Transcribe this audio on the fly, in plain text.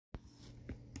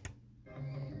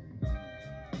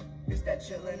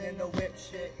It's that chillin' in the whip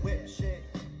shit.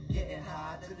 Getting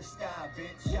high to the sky,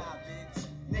 bitch.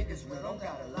 Niggas real, don't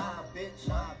gotta lie, bitch.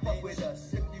 Fuck with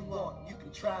us if you want, you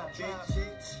can try,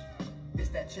 bitch. It's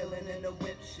that chillin' in the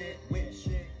whip shit.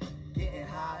 Getting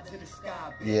high to the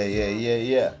sky, bitch.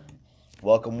 Yeah.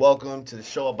 Welcome to the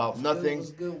show about nothing.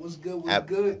 What's good?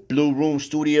 At Blue Room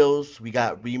Studios, we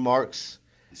got Remarks.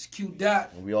 It's Q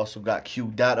Dot. And we also got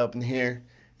Q Dot up in here.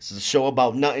 This is a show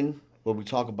about nothing, where we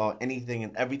talk about anything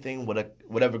and everything,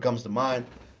 whatever comes to mind.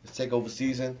 It's takeover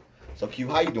season. So Q,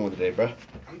 how you doing today, bro?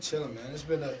 I'm chilling, man. It's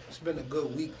been a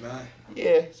good week, man. Yeah,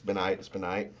 it's been alright. It's been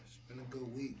a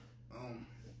good week.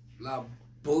 A lot of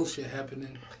bullshit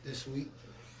happening this week.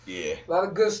 Yeah. A lot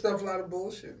of good stuff, a lot of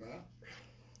bullshit, man.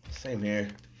 Same here.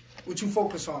 What you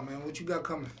focus on, man? What you got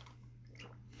coming?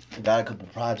 Got a couple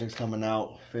projects coming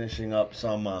out. Finishing up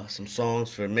some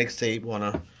songs for a mixtape.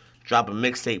 Wanna drop a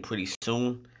mixtape pretty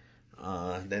soon.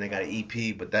 Then I got an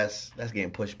EP, but that's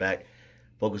getting pushed back.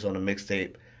 Focus on the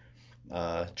mixtape.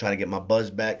 Trying to get my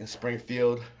buzz back in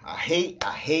Springfield. I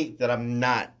hate that I'm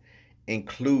not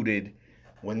included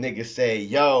when niggas say,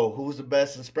 "Yo, who's the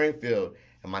best in Springfield?"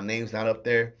 and my name's not up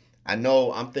there. I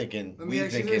know I'm thinking we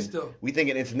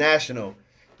thinking international,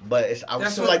 but I would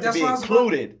still like to be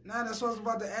included. That's what I was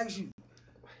about to ask you.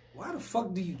 Why the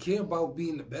fuck do you care about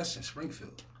being the best in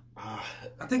Springfield?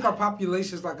 I think our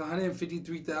population is like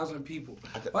 153,000 people.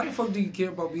 Why the fuck do you care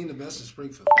about being the best in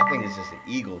Springfield? I think it's just an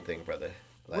ego thing, brother.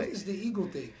 What is the ego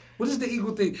thing?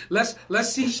 Let's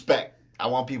see. Respect. I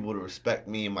want people to respect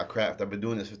me and my craft. I've been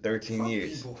doing this for 13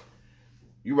 years. People.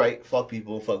 You're right. Fuck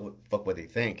people. Fuck what they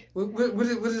think. What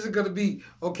is it gonna be?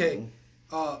 Okay,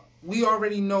 we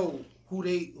already know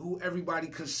who everybody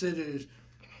considers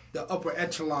the upper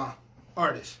echelon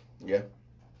artists. Yeah.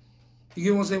 You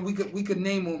get what I'm saying? We could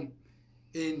name them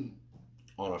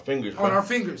on our fingers. On our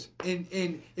fingers.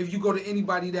 And if you go to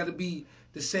anybody, that'll be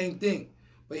the same thing.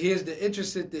 But here's the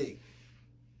interesting thing.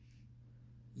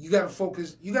 You gotta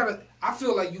focus. I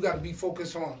feel like you gotta be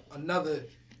focused on another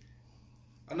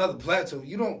plateau.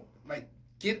 You don't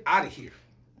get out of here.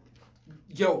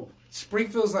 Yo,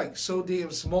 Springfield's so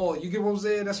damn small. You get what I'm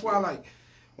saying? That's why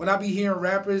when I be hearing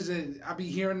rappers and I be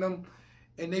hearing them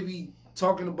and they be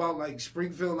talking about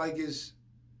Springfield it's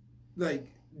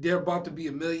they're about to be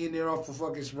a millionaire off of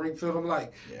fucking Springfield. I'm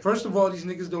like, First of all, these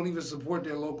niggas don't even support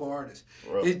their local artists.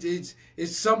 It's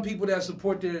some people that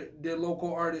support their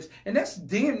local artists, and that's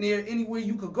damn near anywhere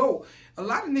you could go. A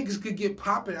lot of niggas could get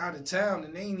popping out of town,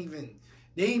 and they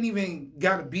ain't even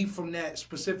got to be from that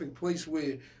specific place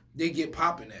where they get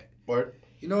popping at. Word.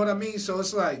 You know what I mean? So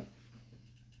it's like,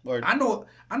 Word. I know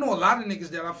a lot of niggas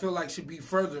that I feel like should be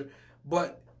further,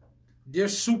 but they're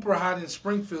super hot in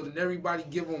Springfield, and everybody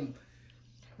give them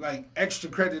extra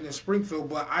credit in Springfield,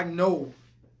 but I know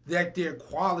that their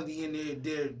quality and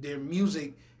their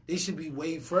music, they should be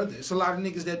way further. It's a lot of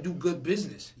niggas that do good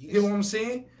business. You get what I'm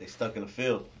saying? They stuck in the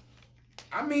field.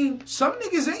 I mean, some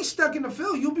niggas ain't stuck in the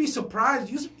field. You'll be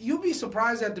surprised. You'll be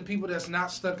surprised at the people that's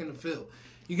not stuck in the field.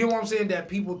 You get what I'm saying? That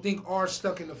people think are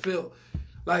stuck in the field.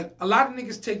 A lot of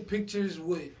niggas take pictures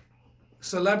with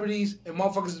celebrities and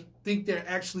motherfuckers think they're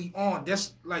actually on.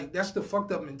 That's the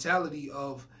fucked up mentality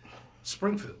of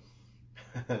Springfield.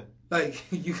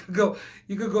 You could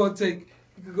go and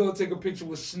take a picture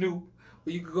with Snoop,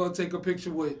 or you could go and take a picture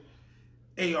with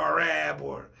A.R.A.B.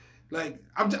 or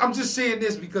I'm just saying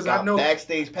this because I know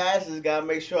backstage passes. Gotta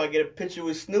make sure I get a picture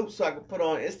with Snoop so I can put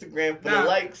on Instagram for the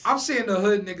likes. I'm saying the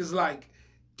hood niggas like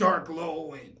Dark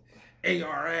Low and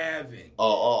A.R.A.B.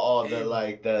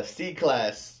 and the C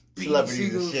class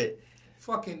celebrities and shit.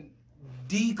 Fucking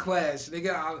D class,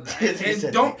 nigga.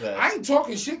 I ain't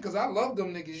talking shit because I love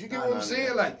them niggas. You get what I'm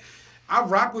saying? I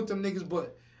rock with them niggas,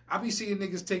 but I be seeing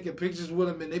niggas taking pictures with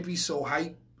them and they be so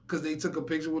hyped because they took a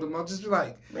picture with them. I'm just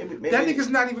maybe that nigga's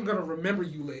not even gonna remember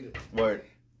you later. Word.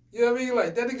 You know what I mean?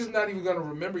 That nigga's not even gonna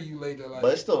remember you later.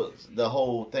 But it's still the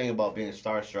whole thing about being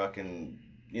starstruck and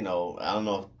I don't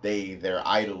know if they're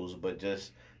idols, but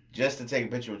just to take a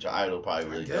picture with your idol probably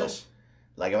really dope.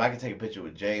 If I could take a picture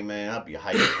with Jay, man, I'd be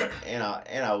hyped, and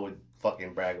I would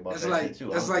fucking brag about that shit too.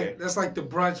 That's like the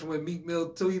brunch when Meek Mill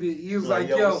tweeted. He was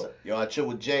yo, I chill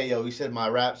with Jay, yo. He said my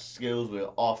rap skills were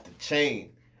off the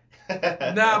chain.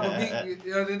 Nah, but Meek,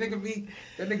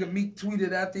 that nigga Meek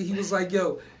tweeted after he was like,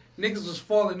 yo, niggas was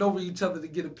falling over each other to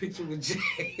get a picture with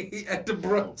Jay at the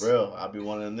brunch. For real, I'll be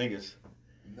one of them niggas.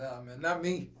 Nah, man, not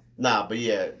me. Nah, but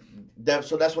yeah,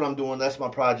 so that's what I'm doing. That's my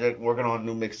project. Working on a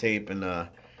new mixtape and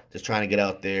just trying to get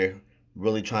out there.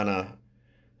 Really trying to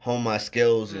hone my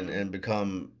skills and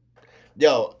become.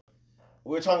 Yo,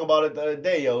 we were talking about it the other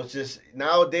day, yo. It's just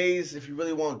nowadays, if you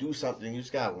really want to do something, you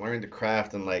just gotta learn the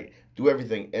craft and like do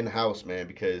everything in house, man.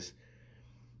 Because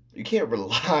you can't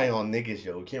rely on niggas,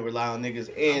 yo. You can't rely on niggas.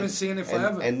 And, I've been seeing it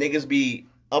forever. And niggas be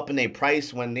upping their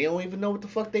price when they don't even know what the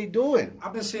fuck they doing.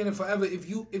 I've been saying it forever. If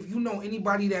you know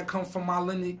anybody that comes from my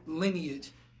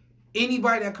lineage,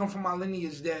 anybody that comes from my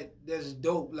lineage that's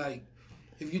dope. Like,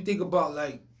 if you think about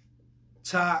like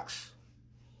Tox,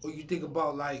 or you think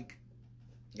about like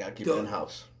You gotta keep it in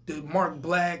house. The Mark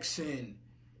Blacks and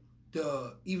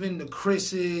even the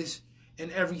Chris's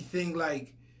and everything.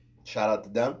 Like, shout out to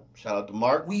them. Shout out to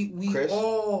Mark. Chris,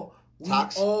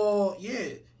 Tox.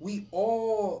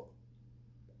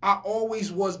 I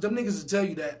always was, them niggas will tell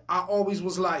you that, I always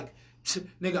was like,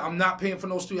 nigga, I'm not paying for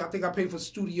no studio. I think I paid for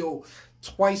studio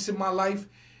twice in my life.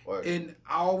 Word. And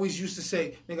I always used to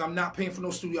say, nigga, I'm not paying for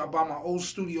no studio. I buy my old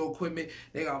studio equipment.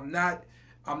 Nigga,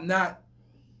 I'm not.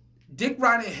 Dick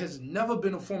riding has never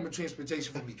been a form of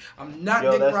transportation for me. I'm not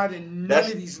dick riding none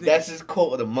of these niggas. That's his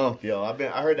quote of the month, yo. I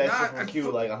heard that shit from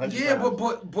Q like 100 times. Yeah,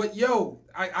 but yo,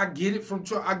 I get it from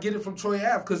Troy. I get it from Troy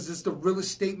Ave because it's the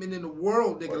realest statement in the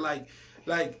world, nigga.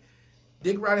 Like,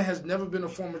 dick riding has never been a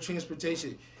form of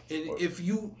transportation. And if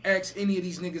you ask any of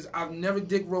these niggas, I've never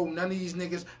dick rode none of these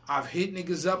niggas. I've hit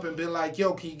niggas up and been like,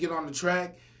 yo, can you get on the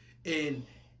track? And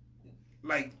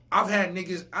like, I had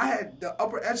the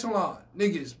upper echelon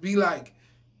niggas be like,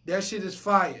 that shit is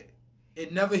fire.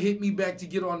 It never hit me back to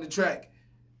get on the track,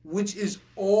 which is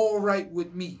all right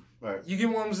with me. Right. You get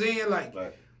what I'm saying? Like,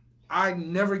 right. I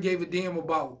never gave a damn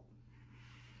about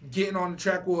getting on the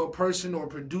track with a person or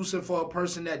producing for a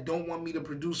person that don't want me to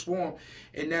produce for them,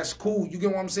 and that's cool. You get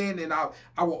what I'm saying? And I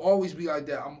will always be like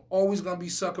that. I'm always gonna be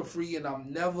sucker free, and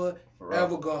I'm never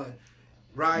ever gonna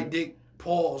ride dick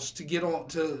pause to get on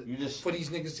for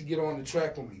these niggas to get on the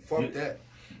track with me. Fuck that.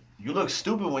 You look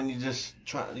stupid when you just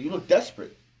try. You look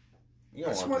desperate. You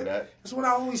don't want to do that. That's what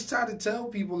I always try to tell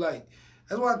people. Like,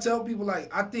 that's what I tell people.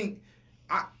 Like, I think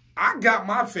I got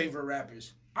my favorite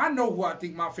rappers. I know who I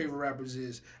think my favorite rappers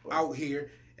is out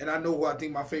here, and I know who I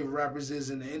think my favorite rappers is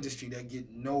in the industry that get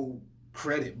no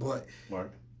credit. But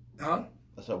huh?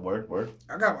 That's a word.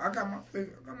 I got my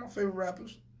favorite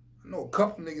rappers. I know a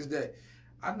couple niggas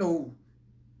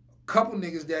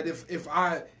that if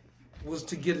I was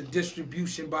to get a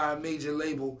distribution by a major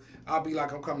label, I'll be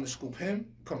like, I'm coming to scoop him,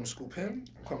 I'm coming to scoop him,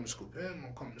 I'm coming to scoop him,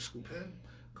 I'm coming to scoop him,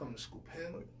 I'm coming to scoop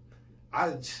him.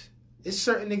 It's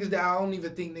certain niggas that I don't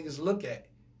even think niggas look at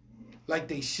like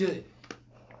they should.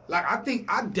 Like, I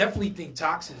definitely think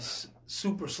Tox is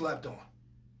super slept on.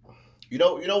 You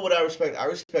know what I respect? I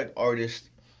respect artists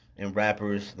and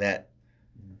rappers that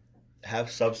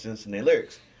have substance in their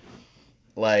lyrics.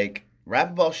 Like,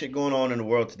 rap about shit going on in the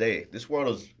world today. This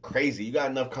world is crazy. You got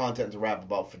enough content to rap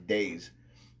about for days.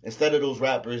 Instead of those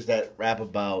rappers that rap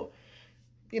about,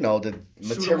 the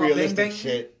materialistic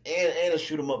shit and a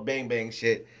shoot 'em up bang bang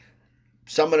shit.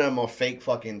 Some of them are fake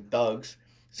fucking thugs.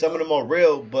 Some of them are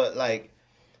real, but like,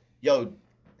 yo,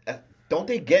 don't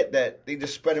they get that they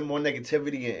just spreading more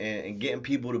negativity and getting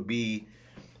people to be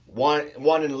wanting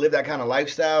to live that kind of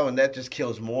lifestyle, and that just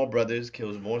kills more brothers,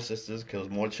 kills more sisters, kills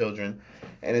more children.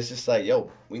 And it's just like,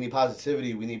 yo, we need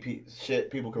positivity. We need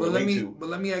shit people can relate to. But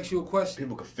let me ask you a question.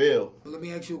 People can feel. But let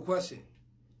me ask you a question.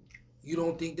 You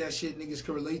don't think that shit niggas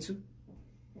can relate to?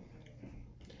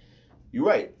 You're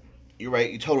right.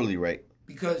 You're totally right.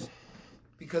 Because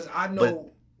I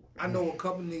know a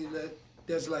couple niggas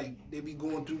that's like, they be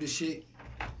going through the shit.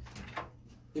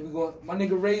 They be going. My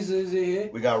nigga Razor is in here.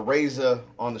 We got Razor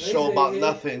on the show about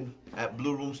nothing at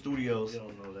Blue Room Studios. You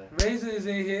don't know that. Razor is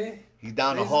in here. He's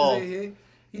down the hall.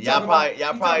 Y'all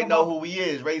probably know who he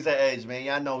is. Razor Edge, man.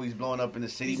 Y'all know he's blowing up in the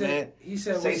city, man. He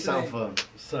said, say something for him.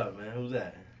 What's up, man? Who's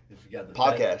that? If you got the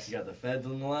podcast, you got the feds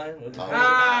on the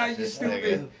line. You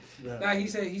stupid. Nah, he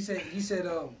said,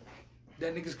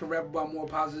 that niggas can rap about more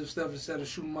positive stuff instead of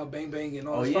shooting my bang bang and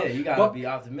all this stuff. You gotta be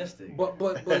optimistic. But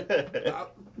what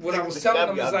I was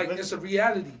telling them is like, it's a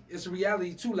reality. It's a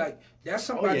reality too. Like, that's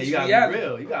somebody's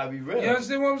reality. You gotta be real. You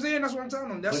understand what I'm saying? That's what I'm telling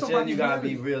them. That's somebody's reality.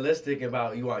 You gotta be realistic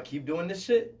about, you wanna keep doing this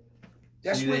shit?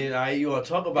 That's you wanna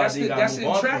talk about it, you gotta move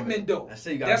on from it. Though. That's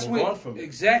it, you gotta move on from it.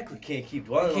 Exactly. You can't keep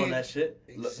dwelling on that shit.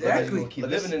 Exactly. You're gonna keep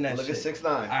living in that shit. Look at 6ix9ine.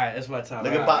 Alright, that's my time.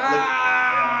 Look at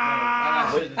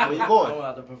where you going? I'm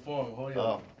about to perform. Hold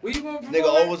on. Where you going? Nigga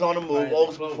always on the move,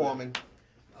 always performing.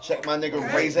 Check my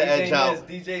nigga Razor Edge out.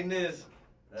 DJ Niz.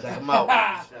 Check him out.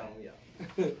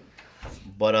 But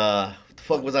what the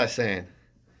fuck was I saying?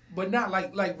 But not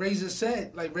like Razor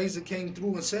said. Like Razor came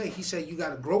through and said, he said you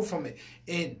gotta grow from it.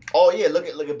 And oh yeah, look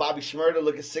at Bobby Shmurda,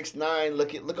 look at 6ix9ine,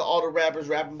 look at all the rappers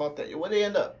rapping about that. Where they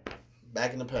end up?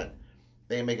 Back in the pen.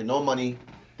 They ain't making no money.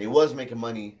 They was making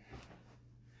money.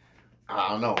 I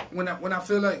don't know. When I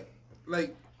feel like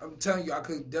I'm telling you, I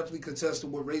could definitely contest to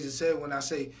what Razor said when I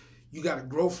say you got to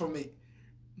grow from it.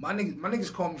 My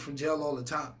niggas call me from jail all the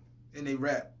time, and they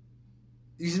rap.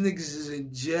 These niggas is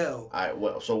in jail. All right.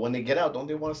 Well, so when they get out, don't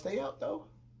they want to stay out though?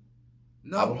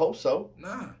 No, I would hope so.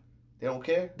 Nah, They don't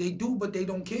care. they do, but they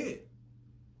don't care.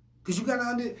 Cause you gotta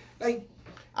I mean,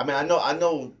 I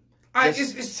know.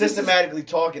 it's Systematically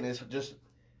talking is just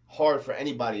hard for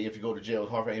anybody. If you go to jail,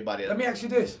 it's hard for anybody Let me ask you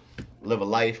this. live a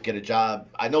life, get a job.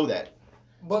 I know that.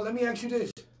 But let me ask you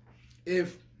this: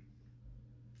 if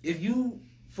you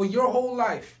for your whole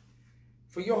life,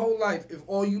 if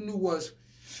all you knew was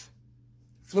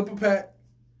flip a pack,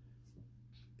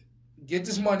 get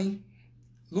this money,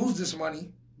 lose this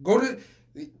money,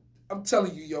 I'm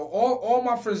telling you, yo, all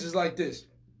my friends is like this: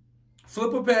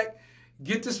 flip a pack,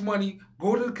 get this money,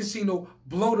 go to the casino,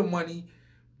 blow the money,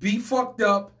 be fucked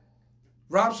up,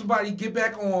 rob somebody, get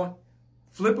back on,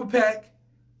 flip a pack.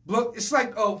 Look, it's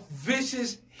like a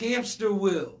vicious hamster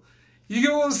wheel. You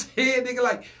get what I'm saying, nigga?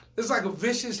 Like, it's like a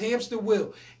vicious hamster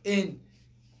wheel. And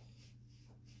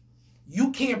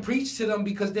you can't preach to them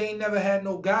because they ain't never had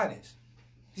no guidance.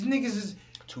 These niggas is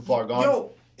Too far gone.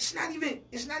 Yo, it's not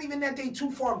even that they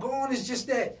too far gone. It's just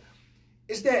that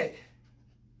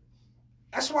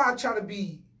that's why I try to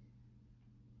be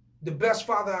the best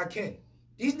father I can.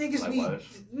 These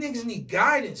niggas need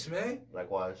guidance, man.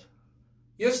 Likewise.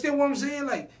 You understand what I'm saying?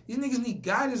 Like, these niggas need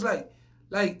guidance.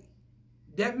 Like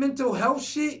that mental health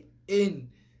shit and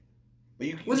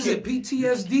what is it,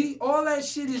 PTSD? All that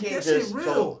shit is shit real.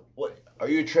 So, what are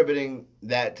you attributing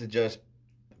that to? Just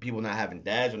people not having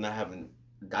dads or not having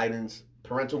guidance,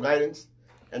 parental guidance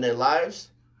in their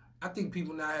lives? I think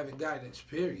people not having guidance.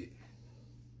 Period.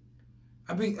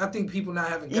 I think people not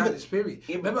having guidance. Period.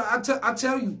 Remember, I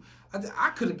tell you, I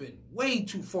could have been way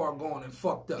too far gone and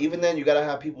fucked up. Even then, you gotta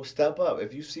have people step up.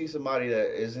 If you see somebody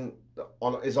that is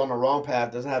on the wrong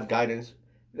path, doesn't have guidance,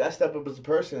 you gotta step up as a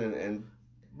person and.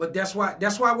 But that's why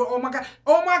we're all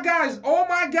my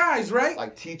guys, right?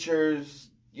 Like teachers,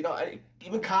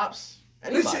 even cops.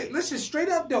 Anybody. Listen, straight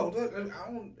up though.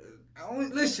 I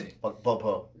don't listen. Fuck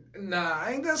Bubba. Nah,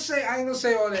 I ain't gonna say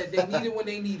all that. They need it when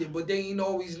they need it, but they ain't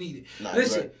always need it. Nah,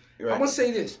 listen, you're right. I'm gonna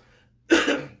say this.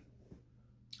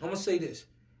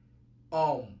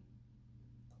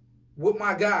 With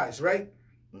my guys, right?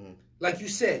 Mm-hmm. Like you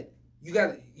said,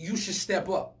 you should step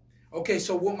up. Okay,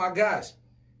 so with my guys,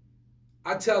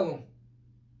 I tell them,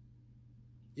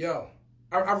 yo,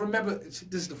 I remember,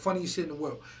 this is the funniest shit in the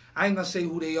world. I ain't gonna say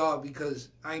who they are because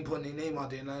I ain't putting their name out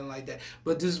there, nothing like that.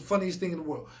 But this is the funniest thing in the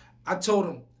world. I told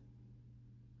them,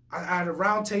 I had a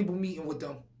round table meeting with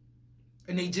them,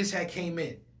 and they just came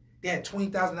in. They had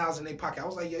 $20,000 in their pocket. I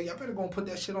was like, yo, y'all better go and put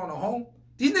that shit on a home.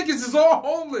 These niggas is all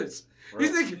homeless.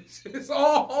 These niggas is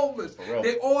all homeless.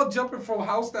 They all jumping from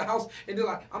house to house, and they're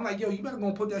like, I'm like, yo, you better go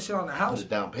and put that shit on the house. It's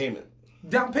down payment.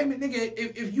 Down payment, nigga.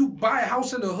 If you buy a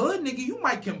house in the hood, nigga, you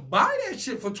might can buy that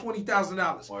shit for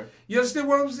 $20,000. You understand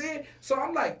what I'm saying? So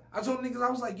I'm like, I told niggas, I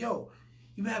was like, yo,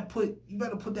 you better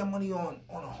put that money on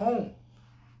a home.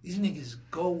 These niggas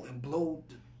go and blow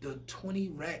the 20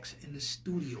 racks in the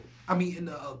studio. I mean, in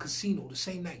the casino the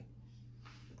same night.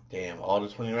 Damn, all the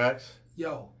 20 racks?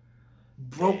 Yo,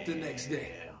 broke the next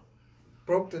day.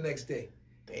 Broke the next day.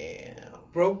 Damn.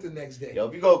 Broke the next day. Yo,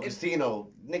 if you go casino,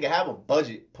 nigga, have a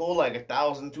budget. Pull like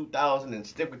 $1,000, $2,000 and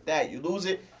stick with that. You lose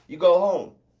it, you go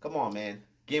home. Come on, man.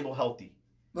 Gamble healthy.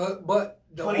 But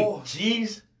the 20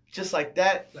 G's just like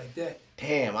that? Like that.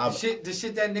 Damn. The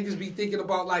shit that niggas be thinking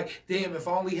about, like, damn, if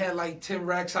I only had like 10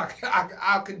 racks,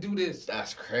 I could do this.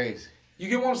 That's crazy. You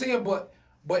get what I'm saying? But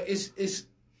it's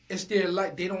their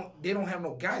life. They don't have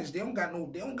no guidance. They don't got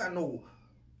no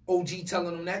OG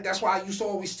telling them that. That's why I used to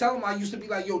always tell them. I used to be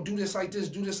like, yo, do this like this,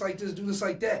 do this like this, do this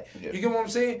like that. Yeah. You get what I'm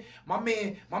saying? My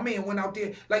man went out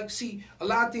there. Like, see, a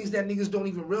lot of things that niggas don't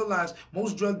even realize.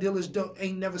 Most drug dealers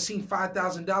ain't never seen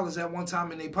 $5,000 at one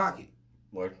time in their pocket.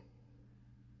 Word.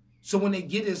 So when they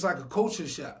get it, it's like a culture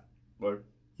shock. Word.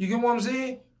 You get what I'm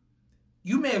saying?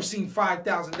 You may have seen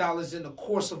 $5,000 in the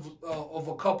course of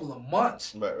a couple of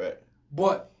months. Right.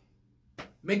 But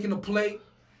making a play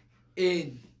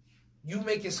and you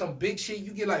making some big shit,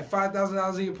 you get like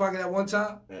 $5,000 in your pocket at one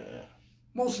time. Yeah.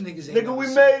 Most niggas ain't. Nigga, we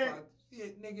made it. Yeah,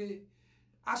 nigga.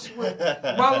 I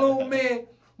swear, my little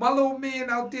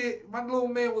man out there, my little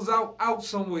man was out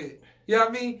somewhere. You know what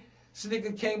I mean? This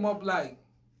nigga came up like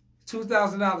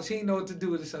 $2,000. He didn't know what to do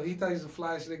with himself. He thought he was the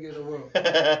flyest nigga in the world.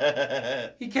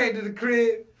 He came to the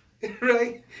crib,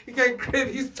 right? He came to the crib.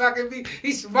 He's talking to me.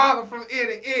 He's smiling from ear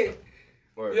to ear.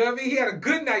 Word. You know what I mean? He had a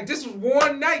good night. This was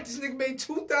one night. This nigga made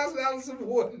 $2,000 in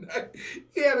one night.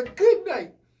 He had a good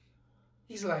night.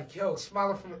 He's like, yo,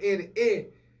 smiling from ear to ear.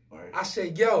 Word. I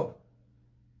said, yo,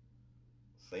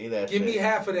 Say that give shit. me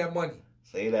half of that money.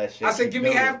 Say that shit. I said, Keep give me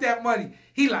building. half that money.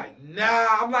 He like, nah.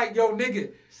 I'm like, yo,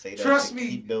 nigga, Say that trust shit. me.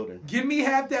 Keep building. Give me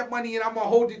half that money and I'm going to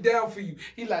hold it down for you.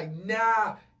 He like,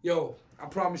 nah. Yo, I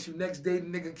promise you, next day the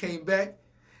nigga came back.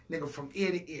 Nigga from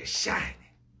ear to ear, shining.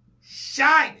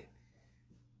 Shining.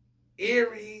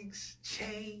 Earrings,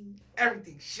 chain,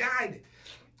 everything shining.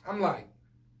 I'm like,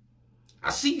 I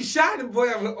see you shining, boy,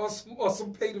 on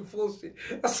some paid in full shit.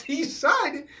 I see you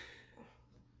shining.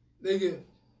 Nigga.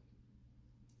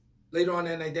 Later on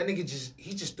that night, that nigga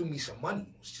just threw me some money.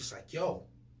 It was just like, yo,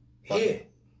 here.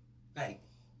 Like,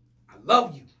 I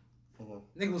love you.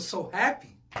 Mm-hmm. Nigga was so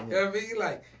happy. Mm-hmm. You know what I mean?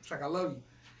 Like, it's like, I love you.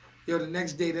 Yo, the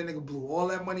next day, that nigga blew all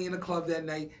that money in the club that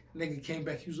night. Nigga came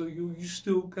back. He was like, yo, you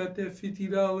still got that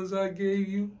 $50 I gave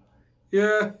you?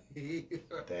 Yeah.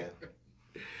 Damn.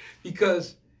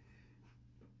 Because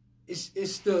it's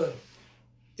the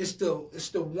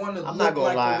one to I'm look not gonna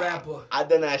like lie. a rapper. I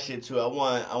done that shit too. I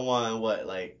won what,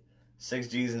 like 6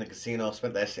 G's in the casino.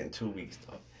 Spent that shit in 2 weeks,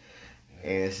 though.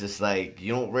 And it's just like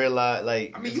you don't realize,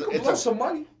 like, I mean, you can blow some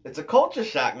money. It's a culture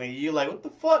shock, nigga. You like, what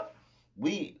the fuck?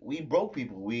 We broke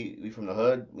people. We from the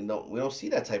hood. We don't see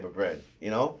that type of bread, you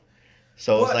know.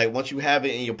 So But, it's like once you have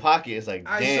it in your pocket, it's like,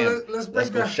 all right, damn, so let's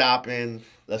break go down. shopping.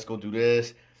 Let's go do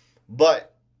this.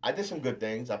 But I did some good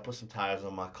things. I put some tires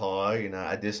on my car. You know,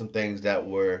 I did some things that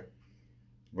were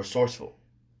resourceful.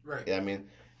 Right. You know what I mean?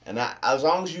 And as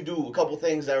long as you do a couple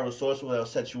things that are resourceful, that'll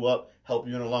set you up, help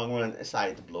you in the long run, it's all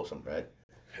right to blow some bread.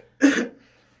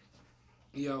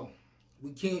 Yo,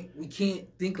 we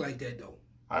can't think like that though.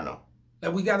 I know.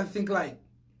 Like we gotta think like,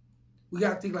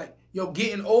 yo,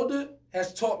 getting older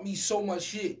has taught me so much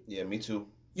shit. Yeah, me too.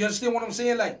 You understand what I'm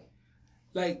saying?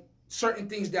 Like certain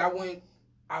things that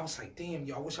I was like, damn,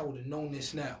 yo, I wish I would have known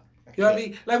this now. You know what I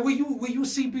mean? Like when you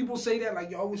see people say that,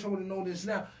 like, yo, I wish I would have known this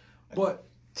now. But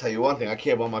Tell you one thing, I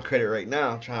care about my credit right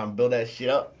now. I'm trying to build that shit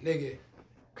up. nigga,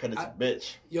 Credit's a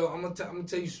bitch. yo, I'm gonna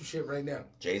tell you some shit right now.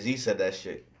 Jay-Z said that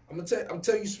shit. I'm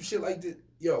telling you some shit like this.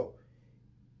 Yo,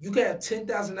 you can have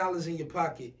 $10,000 in your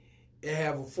pocket and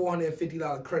have a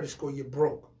 $450 credit score. You're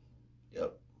broke.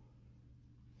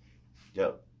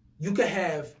 Yep. You can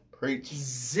have Preach.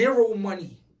 zero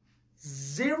money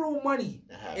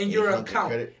have in your 800 account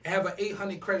credit. and have an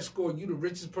 800 credit score. You the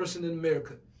richest person in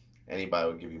America. Anybody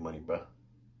will give you money, bro.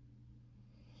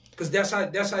 Because that's how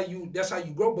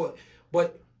you grow.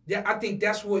 But yeah, I think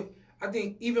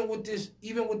even with this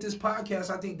podcast,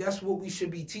 I think that's what we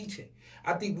should be teaching.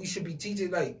 I think we should be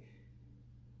teaching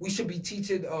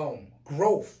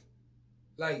growth,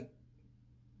 like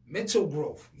mental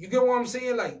growth. You get what I'm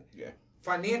saying? Like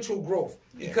financial growth.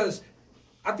 Yeah. Because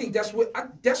I think that's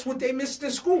what they missed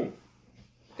in school.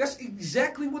 That's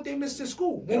exactly what they missed in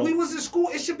school. When we was in school,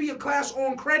 it should be a class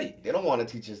on credit. They don't want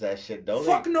to teach us that shit, though.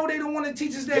 Fuck no, they don't want to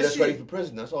teach us that Get us shit. ready for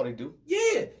prison. That's all they do.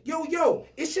 Yeah, yo,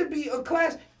 it should be a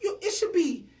class. It should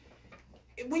be,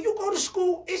 when you go to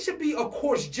school, it should be a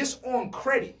course just on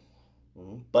credit,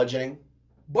 Budgeting,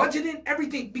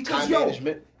 everything. Because time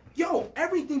management.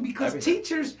 Everything. Because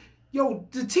Everything.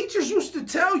 the teachers used to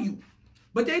tell you,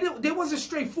 but they wasn't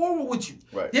straightforward with you.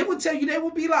 Right. They would tell you, they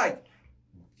would be like,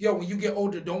 yo, when you get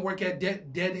older, don't work at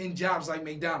dead end jobs like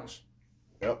McDonald's.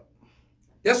 Yep.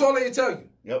 That's all they tell you.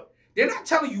 Yep. They're not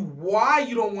telling you why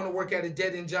you don't want to work at a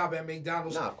dead end job at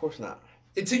McDonald's. Nah, of course not.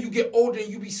 Until you get older and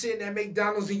you be sitting at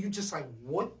McDonald's and you just like,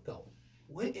 what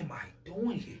am I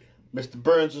doing here? Mr.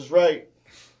 Burns is right.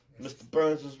 Mr.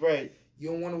 Burns is right. You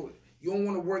don't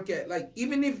want to work at, like,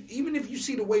 even if you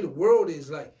see the way the world is,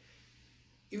 like,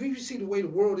 even if you see the way the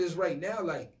world is right now,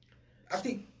 like, I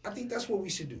think that's what we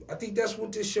should do. I think that's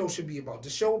what this show should be about. The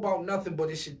show about nothing, but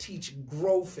it should teach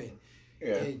growth and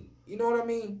you know what I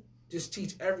mean? Just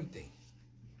teach everything.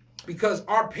 Because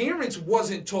our parents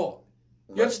wasn't taught.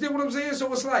 You understand what I'm saying?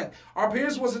 So it's like, our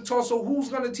parents wasn't taught, so who's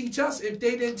going to teach us if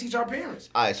they didn't teach our parents?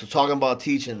 All right, so talking about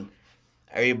teaching,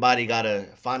 everybody got to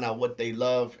find out what they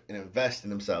love and invest in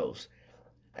themselves.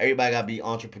 Everybody got to be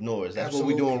entrepreneurs. That's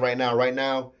Absolutely. what we're doing right now. Right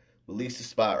now, release the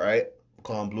spot, right? We're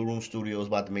calling Blue Room Studios,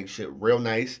 about to make shit real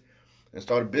nice and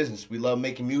start a business. We love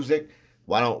making music.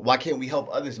 Why can't we help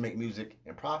others make music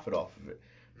and profit off of it?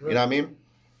 Right. You know what I mean?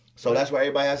 So that's what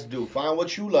everybody has to do. Find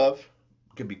what you love.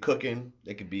 It could be cooking.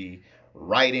 It could be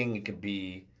writing. It could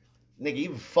be, nigga,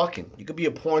 even fucking. You could be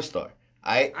a porn star.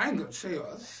 All right? I ain't going to say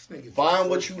this nigga. Find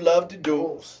what you love to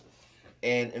do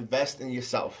and invest in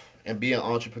yourself and be an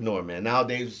entrepreneur, man.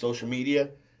 Nowadays with social media,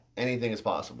 anything is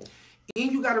possible.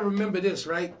 And you got to remember this,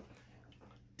 right?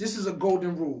 this is a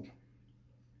golden rule.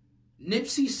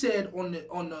 Nipsey said on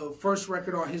the first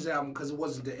record on his album, because it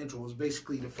wasn't the intro, it was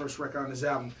basically the first record on his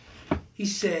album. He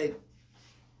said,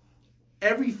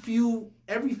 every few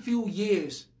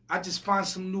years, I just find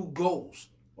some new goals.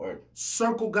 Word.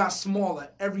 Circle got smaller.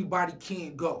 Everybody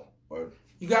can't go. Word.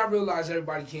 You got to realize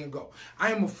everybody can't go.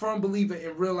 I am a firm believer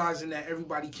in realizing that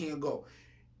everybody can't go.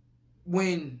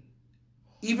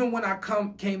 Even when I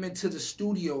came into the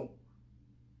studio,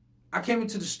 I came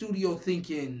into the studio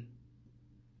thinking,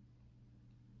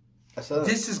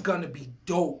 this is going to be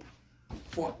dope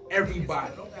for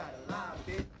everybody.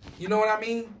 You know what I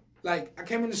mean? Like, I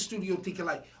came in the studio thinking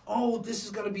like, oh, this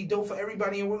is going to be dope for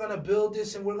everybody, and we're going to build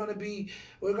this, and we're going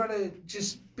to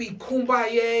just be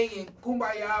kumbaya and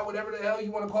kumbaya, whatever the hell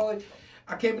you want to call it.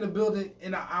 I came in the building,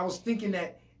 and I was thinking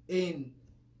that it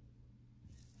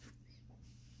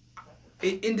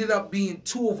ended up being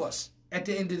two of us at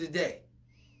the end of the day.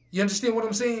 You understand what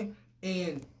I'm saying?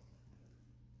 And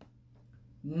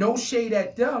no shade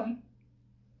at them,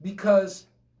 because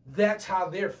that's how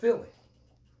they're feeling.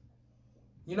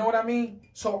 You know what I mean?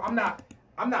 So I'm not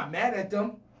mad at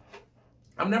them.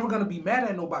 I'm never gonna be mad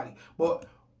at nobody. But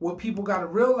what people gotta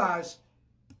realize,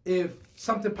 if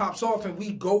something pops off and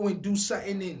we go and do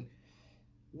something and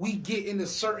we get in a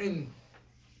certain,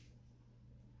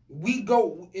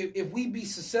 if we be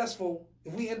successful,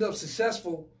 if we end up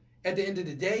successful at the end of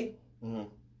the day,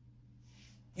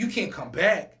 you can't come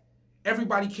back.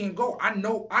 Everybody can't go.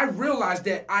 I realize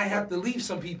that I have to leave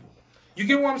some people. You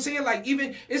get what I'm saying? Like,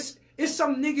 even it's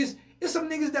some niggas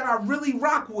that I really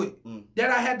rock with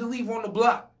that I had to leave on the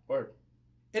block. Word.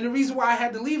 And the reason why I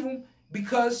had to leave them,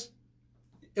 because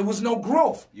it was no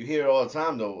growth. You hear it all the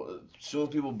time though. As soon as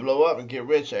people blow up and get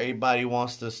rich, everybody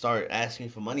wants to start asking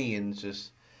for money, and it's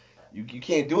just you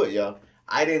can't do it, yo.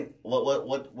 I didn't.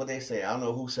 What they say? I don't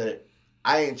know who said it.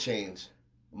 I ain't changed.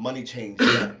 Money changed.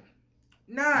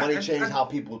 Nah. Money changed how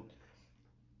people.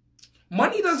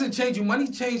 Money doesn't change you.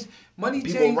 Money change.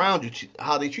 People around you,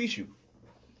 how they treat you.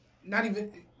 Not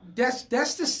even. That's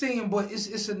the saying, but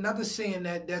it's another saying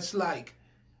that's like,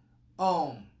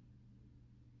 you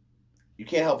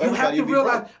can't help you everybody. have to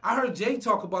realize. I heard Jay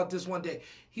talk about this one day.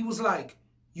 He was like,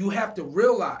 you have to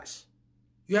realize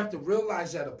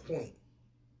at a point,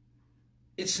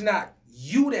 it's not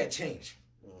you that change.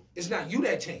 It's not you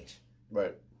that change.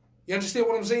 Right. You understand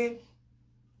what I'm saying?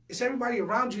 It's everybody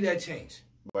around you that change.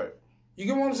 Right. You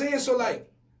get what I'm saying? So,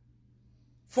 like,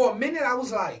 for a minute, I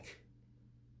was like,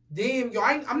 damn, yo,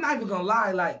 I'm not even going to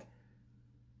lie. Like,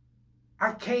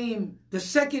 I came the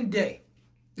second day.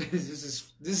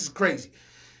 This is crazy.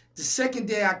 The second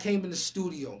day I came in the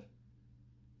studio.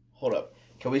 Hold up.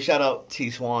 Can we shout out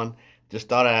T-Swan? Just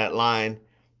thought of that line.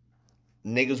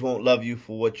 Niggas won't love you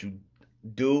for what you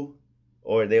do,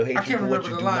 or they'll hate you for what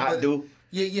you do not do.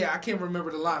 Yeah, I can't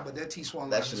remember the line, but that T-Swan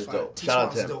line is fire. Dope. Shout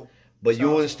out to him. Dope. But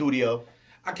you in the studio.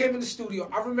 I came in the studio.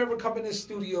 I remember coming in the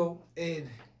studio, and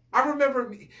I remember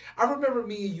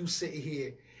me and you sitting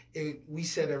here, and we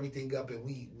set everything up, and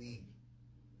we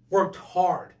worked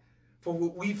hard for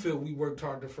what we feel we worked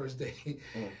hard the first day.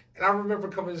 And I remember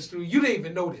coming to the studio. You didn't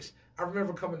even notice. I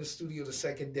remember coming to the studio the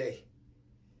second day,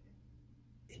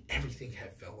 and everything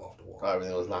had fell off the wall. Oh,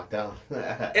 everything was locked down.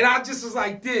 And I just was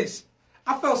like this.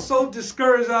 I felt so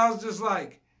discouraged. I was just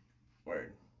like,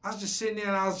 word. I was just sitting there,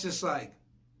 and I was just like,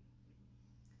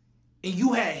 and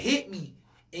you had hit me,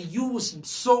 and you was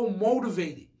so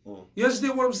motivated. You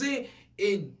understand what I'm saying?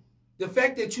 And the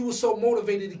fact that you were so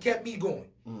motivated, it kept me going.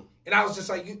 And I was just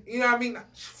like, you know what I mean?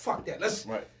 Fuck that.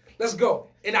 Let's go.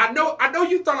 And I know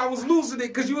you thought I was losing it,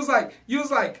 because you was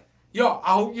like, yo,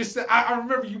 I hope you're still. I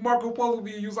remember you Marco Polo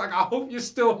me, and you was like, I hope you're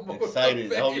still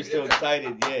excited. I hope you're still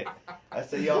excited. Yeah. I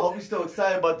said, yo, I hope you're still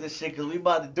excited about this shit, because we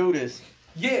about to do this.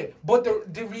 Yeah, but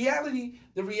the reality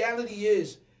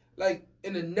is, like,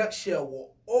 in a nutshell,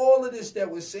 well, all of this that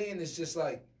we're saying is just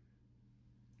like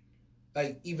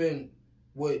even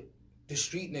with the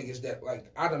street niggas that,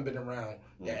 like, I done been around,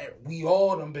 that we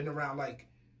all done been around, like,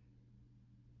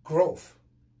 growth.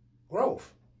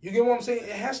 You get what I'm saying?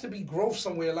 It has to be growth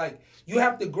somewhere. Like, you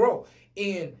have to grow,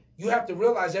 and you have to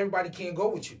realize everybody can't go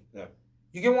with you. Yeah.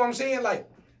 You get what I'm saying? Like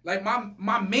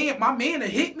my man had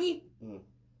hit me,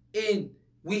 and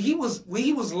when he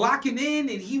was locking in,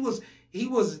 and he was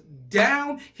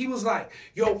down, he was like,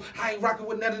 yo, I ain't rocking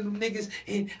with none of them niggas,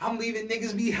 and I'm leaving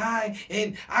niggas behind,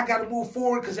 and I gotta move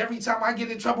forward, because every time I get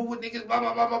in trouble with niggas, blah,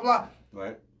 blah, blah, blah, blah.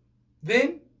 Right.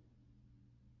 Then,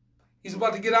 he's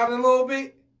about to get out in a little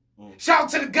bit. Shout out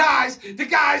to the guys. You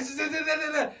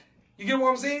get what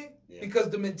I'm saying? Yeah. Because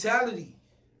the mentality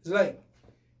is like,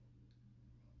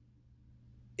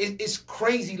 it's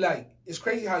crazy. Like, it's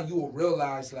crazy how you will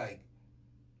realize, like,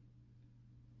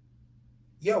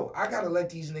 yo, I gotta let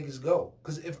these niggas go.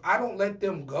 Because if I don't let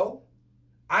them go,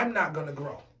 I'm not gonna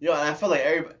grow. Yo, and I feel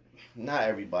like not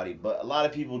everybody, but a lot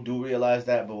of people do realize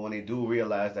that. But when they do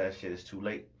realize that shit, it's too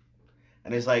late.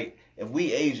 And it's like, if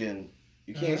we Asian,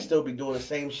 you can't still be doing the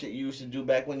same shit you used to do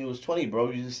back when you was 20,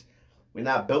 bro. We're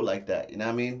not built like that. You know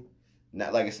what I mean?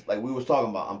 Not like it's like we was talking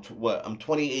about. I'm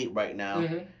 28 right now.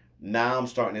 Mm-hmm. Now I'm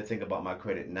starting to think about my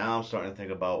credit. Now I'm starting to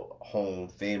think about home,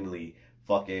 family,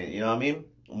 fucking. You know what I mean?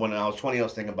 When I was 20, I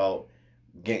was thinking about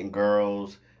getting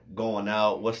girls, going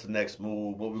out. What's the next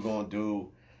move? What we gonna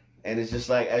do? And it's just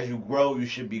like, as you grow, you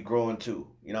should be growing too.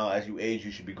 You know, as you age,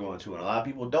 you should be growing too. And a lot of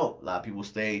people don't. A lot of people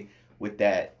stay with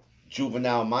that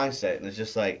juvenile mindset, and it's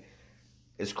just like,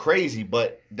 it's crazy.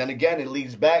 But then again, it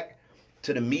leads back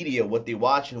to the media, what they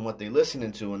watching and what they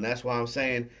listening to, and that's why I'm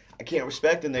saying I can't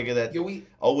respect a nigga that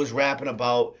always rapping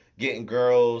about getting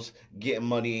girls, getting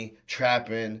money,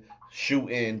 trapping,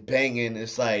 shooting, banging.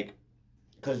 It's like,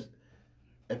 because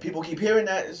if people keep hearing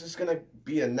that, it's just gonna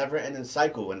be a never-ending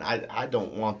cycle, and I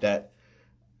don't want that.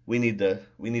 We need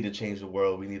to change the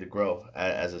world. We need to grow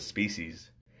as a species.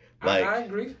 Like, I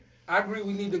agree. I agree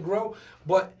we need to grow,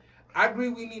 but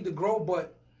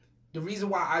the reason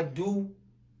why I do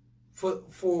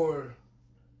for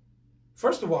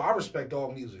first of all, I respect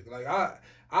all music. Like,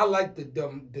 I like the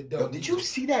dumb Yo, did you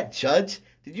see that judge?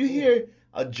 Did you hear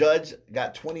a judge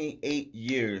got 28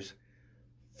 years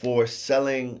for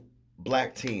selling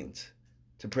black teens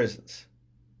to prisons?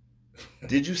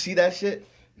 Did you see that shit?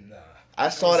 Nah. I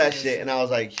saw that shit and I was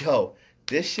like, yo,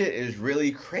 this shit is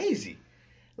really crazy.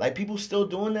 Like, people still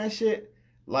doing that shit.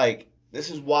 Like, this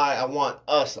is why I want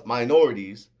us,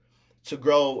 minorities, to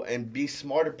grow and be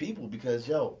smarter people, because,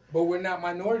 yo. But we're not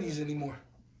minorities anymore.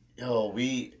 Yo,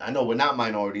 I know we're not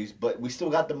minorities, but we still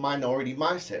got the minority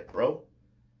mindset, bro.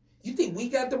 You think we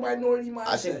got the minority mindset?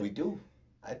 I think we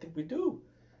do.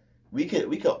 We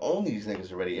could own these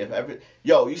niggas already.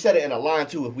 Yo, you said it in a line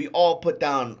too. If we all put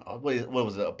down, what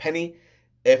was it, a penny?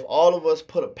 If all of us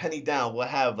put a penny down, we'll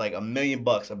have like $1 million,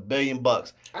 $1 billion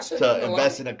to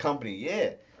invest in a company.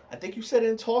 Yeah, I think you said it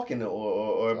in Talking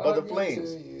or Brother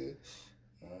Flames.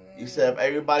 You said if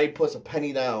everybody puts a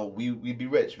penny down, we'd be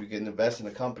rich. We can invest in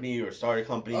a company or start a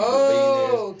company.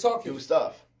 Talking. Do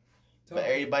stuff. But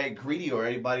everybody greedy, or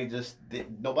everybody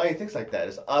nobody thinks like that.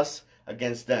 It's us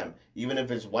against them. Even if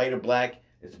it's white or black,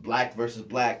 it's black versus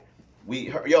black.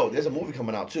 There's a movie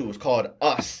coming out too. It's called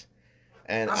Us.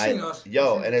 And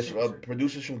it's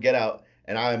producers from Get Out,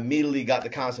 and I immediately got the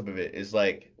concept of it. It's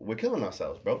like, we're killing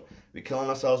ourselves, bro. We're killing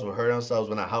ourselves. We're hurting ourselves.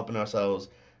 We're not helping ourselves.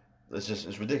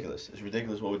 It's ridiculous. It's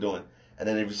ridiculous what we're doing. And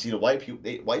then if you see the white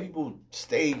people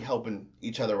stay helping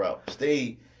each other out.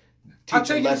 I'll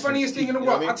tell you the funniest thing in the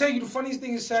world. I'll tell you the funniest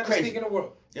thing is saddest thing in the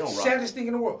world. Saddest thing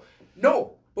in the world.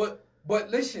 No, but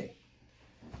listen.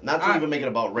 Not to even make it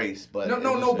about race, but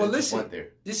but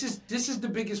listen. This is the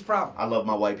biggest problem. I love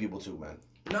my white people too, man.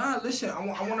 Nah, listen. I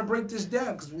want to break this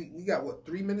down because we got what,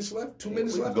 3 minutes left, 2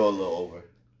 minutes left. We go a little over.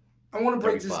 I want to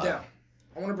break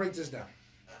this down.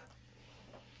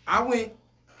 I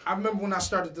remember when I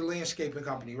started the landscaping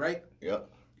company, right? Yep.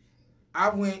 I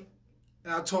went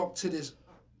and I talked to this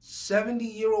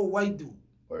 70-year-old white dude.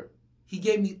 Word. He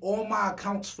gave me all my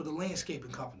accounts for the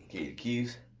landscaping company.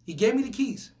 Keys? He gave me the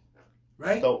keys,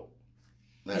 right? So,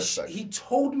 he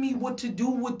told me what to do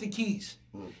with the keys.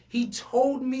 He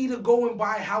told me to go and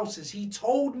buy houses. He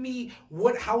told me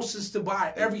what houses to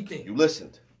buy, everything. You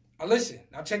listened. I listened.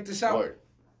 Now check this out. Word.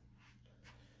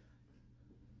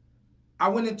 I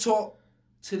went and talked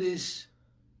to this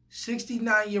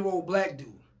 69-year-old black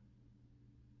dude.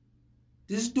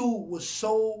 This dude was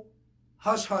so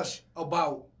hush-hush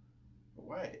about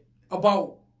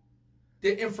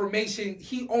the information.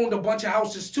 He owned a bunch of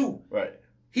houses too. Right.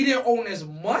 He didn't own as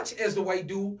much as the white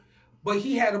dude, but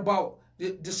he had about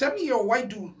the 70-year-old white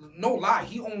dude, no lie,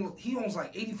 he owns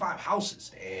like 85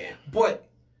 houses. Damn. But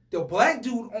the black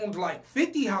dude owned like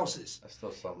 50 houses. That's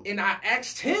still something. And I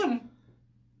asked him,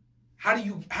 how did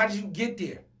you get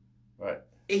there? Right.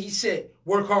 And he said,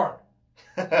 work hard.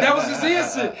 That was his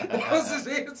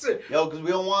answer. Yo, because we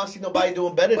don't want to see nobody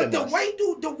doing better than us. But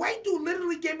the white dude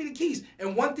literally gave me the keys.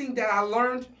 And one thing that I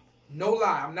learned, no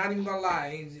lie, I'm not even gonna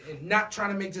lie, and not trying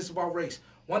to make this about race.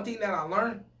 One thing that I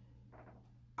learned,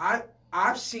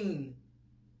 I've seen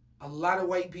a lot of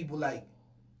white people, like,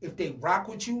 if they rock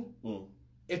with you,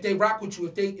 if they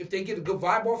get a good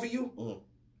vibe off of you,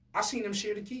 I've seen them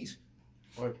share the keys.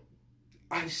 Right.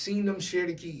 I've seen them share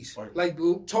the keys. Right. Like,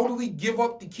 totally give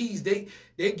up the keys. They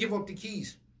give up the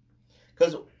keys.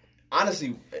 Because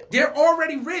honestly, they're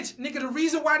already rich, nigga. The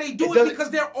reason why they do it because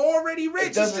they're already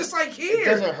rich. It's just like here. It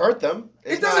doesn't hurt them.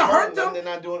 It doesn't hurt them. They're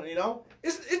not doing,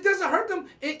 It doesn't hurt them.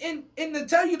 And to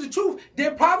tell you the truth,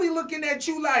 they're probably looking at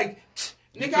you like,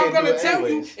 nigga, I'm gonna tell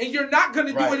you, and you're not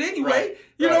gonna do it anyway.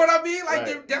 You know what I mean?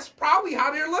 Like that's probably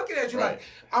how they're looking at you. Like,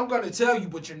 I'm gonna tell you,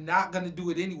 but you're not gonna do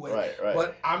it anyway.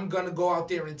 But I'm gonna go out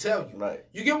there and tell you.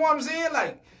 You get what I'm saying?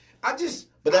 Like,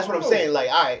 But that's what I'm saying. Like,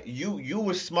 all right, you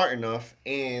were smart enough,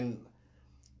 and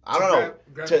I don't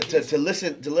know to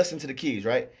listen to the keys,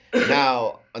 right?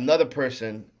 Now another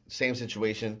person, same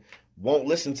situation, won't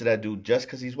listen to that dude just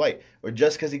because he's white or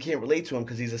just because he can't relate to him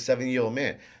because he's a 70-year-old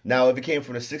man. Now, if it came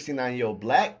from a 69-year-old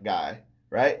black guy,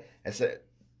 right,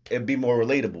 it'd be more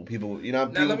relatable. People,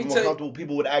 people would be more comfortable.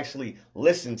 People would actually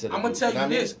listen to them. I'm gonna tell you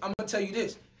this. I'm gonna tell you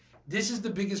this. This is the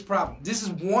biggest problem. This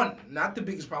is not the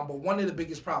biggest problem, but one of the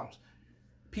biggest problems.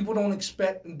 People don't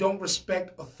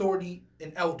respect authority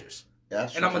and elders.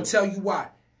 That's and I'm gonna tell you why.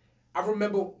 I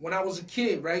remember when I was a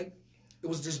kid, right? It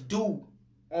was this dude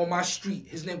on my street.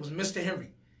 His name was Mr.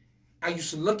 Henry. I used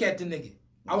to look at the nigga.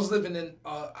 I was living in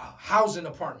a housing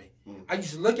apartment. I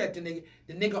used to look at the nigga.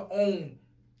 The nigga owned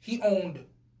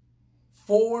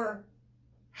 4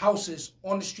 houses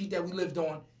on the street that we lived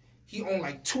on. He owned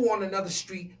like 2 on another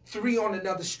street, 3 on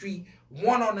another street,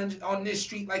 1 on this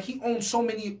street. Like he owned so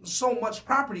much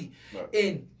property.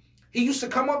 And he used to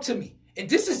come up to me. And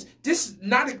this is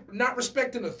not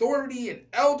respecting authority and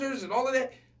elders and all of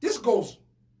that. This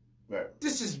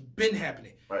has been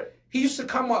happening. He used to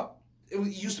come up. It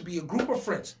used to be a group of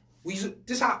friends. This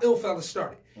is how Ill Fellas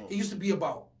started. It used to be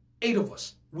about 8 of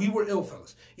us. We were Ill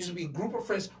Fellas. It used to be a group of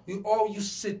friends. We all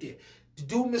used to sit there. The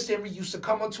dude, Mr. Henry, used to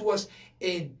come up to us,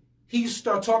 and he used to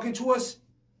start talking to us,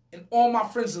 and all my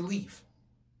friends would leave.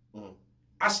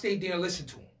 I stayed there and listened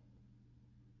to him.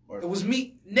 It was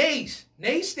me, Nays.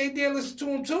 Nays stayed there and listened to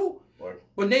him too.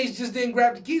 But Nays just didn't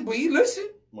grab the keys, but he listened.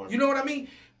 You know what I mean?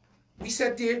 We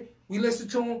sat there, we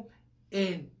listened to him,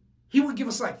 and he would give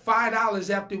us like $5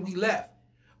 after we left.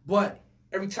 But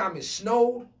every time it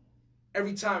snowed,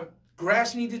 every time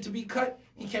grass needed to be cut,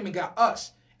 he came and got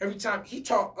us. Every time he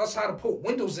taught us how to put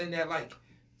windows in at like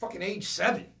fucking age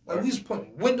 7. Like we was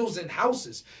putting windows in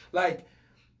houses. Like,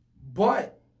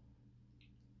 but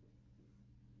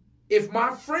if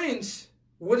my friends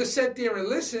would have sat there and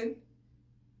listened,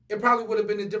 it probably would have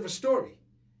been a different story.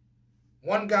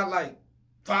 One got like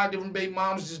 5 different baby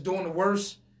moms just doing the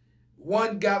worst.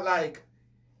 One got like,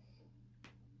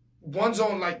 one's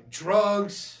on like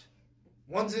drugs.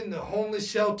 One's in the homeless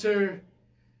shelter.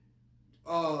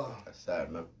 That's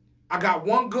sad, man. I got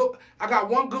one good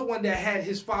one that had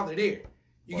his father there.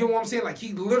 You get what I'm saying? Like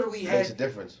he literally had. Makes a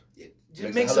difference. It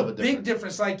makes a big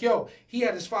difference. Like, yo, he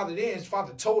had his father there. His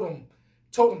father told him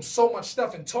so much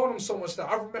stuff and taught him so much stuff.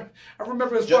 I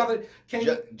remember his father came.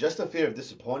 Just the fear of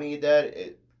disappointing your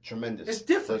dad, tremendous. It's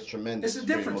different. So it's tremendous. It's a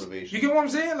difference. You get what I'm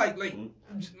saying? Like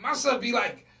my son be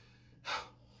like,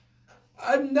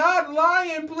 I'm not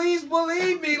lying. Please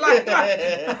believe me. Like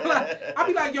I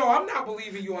be like, yo, I'm not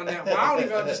believing you on that one. I don't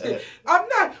even understand. I'm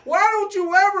not. Why don't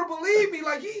you ever believe me?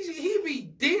 Like he be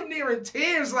damn near in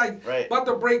tears, like about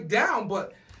to break down.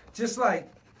 But just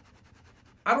like,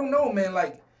 I don't know, man.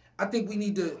 Like I think we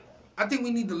need to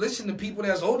listen to people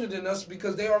that's older than us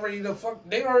because they already done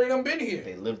been here.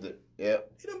 They lived it.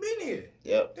 Yep. They done been here.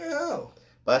 Yep. The hell.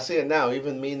 But I see it now.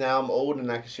 Even me now, I'm old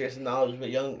and I can share some knowledge with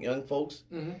young folks.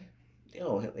 Mm-hmm. They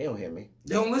don't hear me.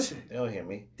 They don't listen. They don't hear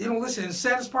me. They don't listen. And the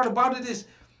saddest part about it is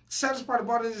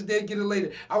they get it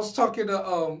later. I was talking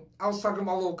to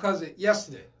my little cousin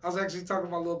yesterday. I was actually talking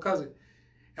to my little cousin.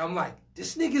 And I'm like,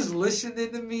 this nigga's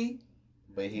listening to me,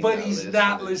 but he's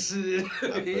not listening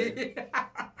to me.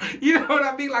 You know what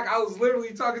I mean? Like I was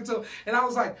literally talking to him and I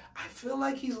was like, I feel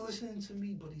like he's listening to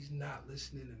me, but he's not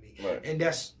listening to me. Right. And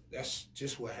that's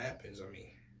just what happens. I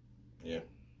mean, yeah.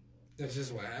 That's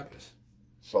just what happens.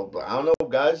 So, but I don't know,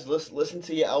 guys. Listen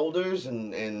to your elders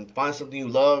and find something you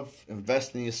love.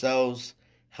 Invest in yourselves.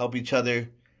 Help each other.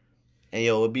 And,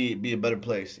 it'll be a better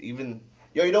place. Even,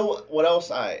 you know what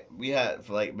else we had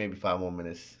for like maybe 5 more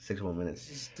minutes, 6 more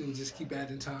minutes. Just keep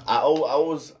adding time. I don't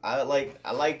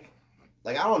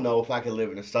know if I could live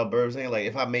in the suburbs. Like,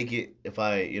 if I make it, if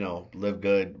I, live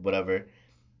good, whatever.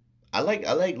 I like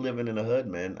living in the hood,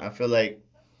 man. I feel like,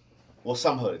 well,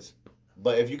 some hoods.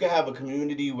 But if you can have a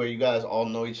community where you guys all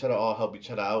know each other, all help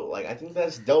each other out, like, I think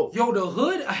that's dope. Yo, the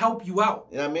hood will help you out.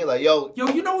 You know what I mean? Like, yo,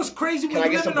 you know what's crazy when you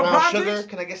live in the brown projects? Sugar?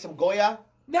 Can I get some Goya?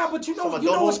 Nah, but you know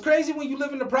what's crazy when you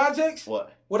live in the projects?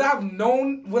 What? What I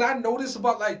noticed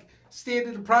about, like, staying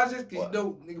in the projects, because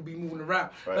nigga be moving around.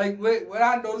 Right. Like, what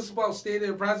I noticed about staying in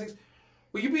the projects,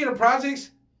 when you be in the projects,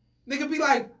 nigga be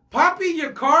like, Poppy,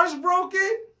 your car's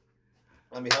broken.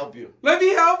 Let me help you. Let me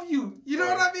help you. You know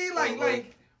what I mean? Right.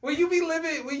 Like when you be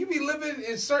living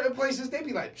in certain places, they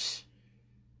be like, psh,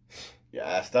 You're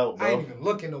assed out, bro. I ain't even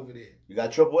looking over there. You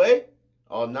got AAA?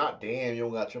 Oh, not. Damn, you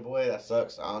don't got AAA? That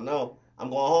sucks. I don't know. I'm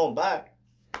going home. Bye.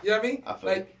 You know what I mean? I feel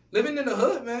Like living in the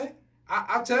hood, man.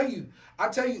 I'll tell you.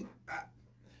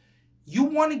 You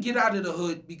want to get out of the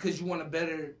hood because you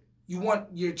want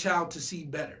your child to see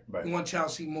better. Right. You want child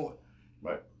to see more.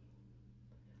 Right.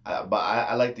 But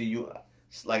I like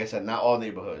like I said, not all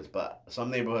neighborhoods, but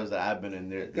some neighborhoods that I've been in,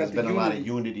 there's been a lot of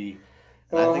unity.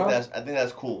 And I think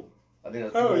that's cool. I think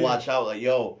that's people watch out. Like,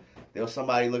 yo, there was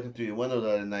somebody looking through your window the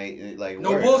other night. Like,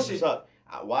 No word, bullshit. What's up?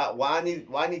 Why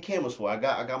I need cameras for? I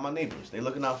got my neighbors. They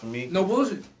looking out for me. No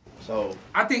bullshit. So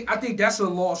I think that's a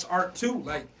lost art too.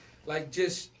 Like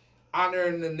just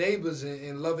honoring the neighbors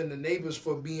and loving the neighbors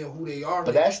for being who they are.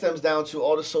 But that stems down to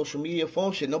all the social media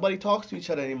phone shit. Nobody talks to each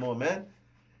other anymore, man.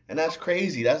 And that's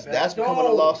crazy. That's becoming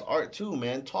a lost art too,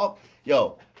 man.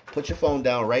 Put your phone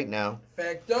down right now.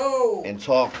 Facto. And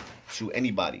talk to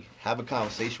anybody. Have a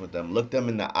conversation with them. Look them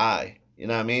in the eye. You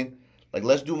know what I mean? Like,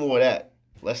 let's do more of that.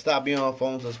 Let's stop being on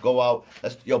phones. Let's go out.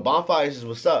 Bonfires is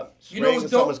what's up. You know what's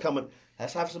dope? Summer's coming.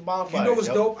 Let's have some bonfires. You know what's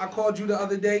dope? I called you the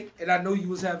other day, and I know you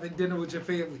was having dinner with your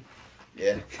family.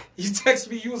 Yeah. You text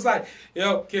me, you was like,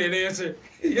 yo, can't answer.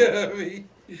 You know what I mean?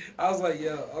 I was like,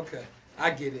 yo, okay.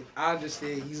 I get it. I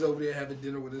understand. He's over there having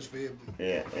dinner with his family.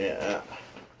 Yeah.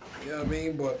 You know what I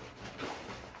mean? But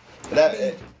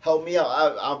that helped me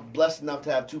out. I'm blessed enough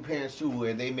to have two parents too,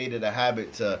 where they made it a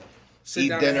habit to eat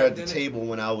dinner at the table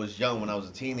when I was young, when I was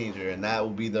a teenager, and that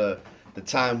would be the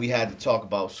time we had to talk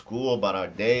about school, about our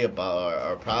day, about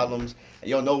our problems. And,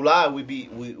 no lie, we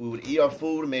would eat our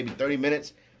food in maybe 30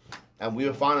 minutes, and we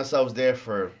would find ourselves there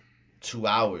for 2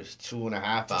 hours,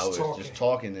 2.5 hours, just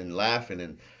talking and laughing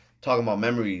and talking about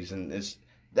memories, and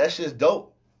that's just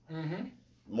dope. Mm-hmm.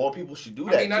 More people should do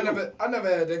that. I mean, I never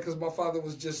had that because my father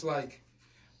was just like,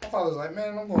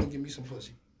 man, I'm going to give me some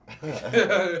pussy.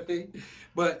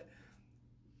 But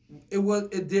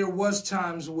there was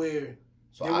times where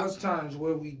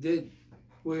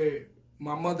where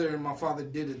my mother and my father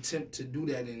did attempt to do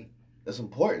that, and it's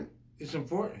important. It's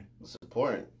important. It's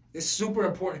important. It's super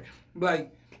important.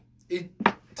 Like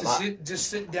just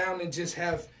sit down and just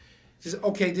have.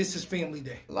 Okay, this is family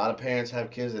day. A lot of parents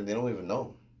have kids and they don't even know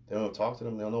them. They don't talk to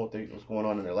them. They don't know what's going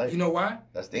on in their life. You know why?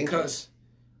 That's dangerous. Because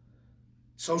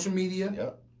social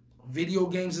media, video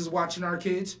games is watching our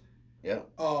kids. Yeah.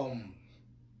 I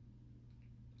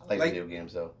like video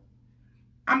games though.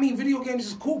 I mean, video games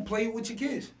is cool. Play it with your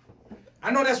kids. I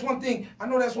know that's one thing.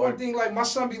 Like my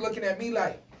son be looking at me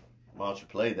like, why don't you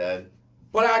play, Dad?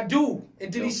 But I do.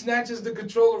 And then he snatches the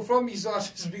controller from me, so I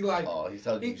just be like... Oh, he's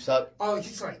telling you suck? Oh,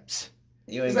 he's like... Psst.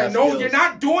 He's like, no, you're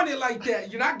not doing it like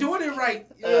that. You're not doing it right.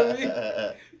 You know what I mean?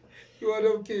 You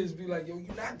know, them kids be like, yo,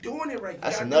 you're not doing it right.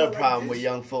 That's another problem with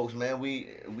young folks, man.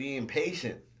 We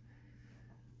impatient.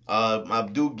 My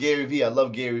dude Gary V, I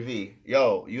love Gary V.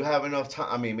 Yo, you have enough time.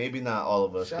 I mean, maybe not all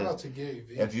of us. Shout out to Gary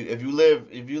V. If you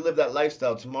live that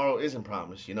lifestyle, tomorrow isn't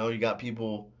promised. You know, you got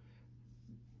people,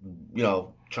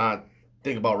 trying to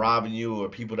think about robbing you, or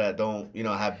people that don't,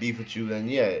 have beef with you. Then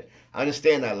yeah, I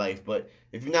understand that life. But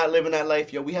if you're not living that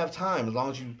life, we have time. As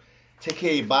long as you take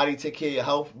care of your body, take care of your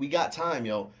health, we got time,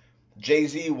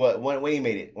 Jay-Z, when he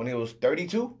made it? When he was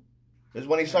 32? This is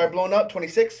when he started blowing up?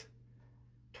 26?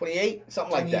 28?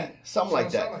 Something like that. Something like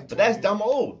that. But that's dumb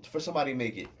old for somebody to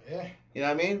make it. Yeah. You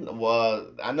know what I mean? Well,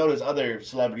 I know there's other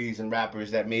celebrities and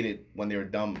rappers that made it when they were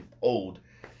dumb old.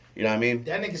 You know what I mean?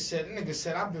 That nigga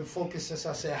said, I've been focused since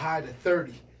I said hi to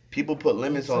 30. People put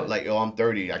limits on, like, I'm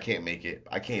 30, I can't make it.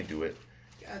 I can't do it.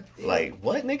 Like,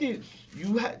 what, nigga?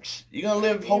 You're going to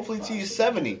live hopefully till you're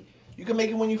 70. You can make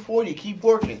it when you're 40. Keep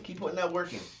working. Keep putting that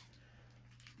work in.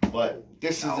 But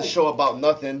this is a show about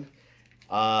nothing.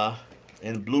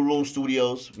 In Blue Room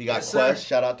Studios, we got Quest. Sir.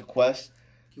 Shout out to Quest.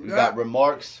 We got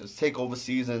Remarks. It's takeover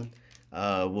season.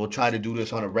 We'll try to do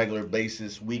this on a regular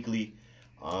basis, weekly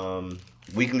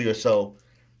or so.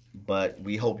 But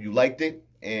we hope you liked it.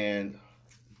 And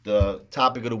the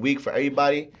topic of the week for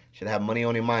everybody should have money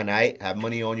on your mind, all right? Have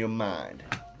money on your mind.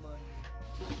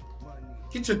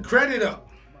 Get your credit up.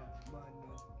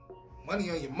 Money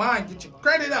on your mind. Get your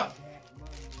credit up.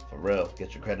 For real.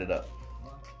 Get your credit up.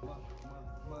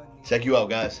 Check you out,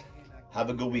 guys. Have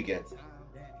a good weekend.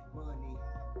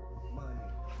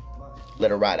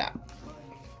 Let her ride out.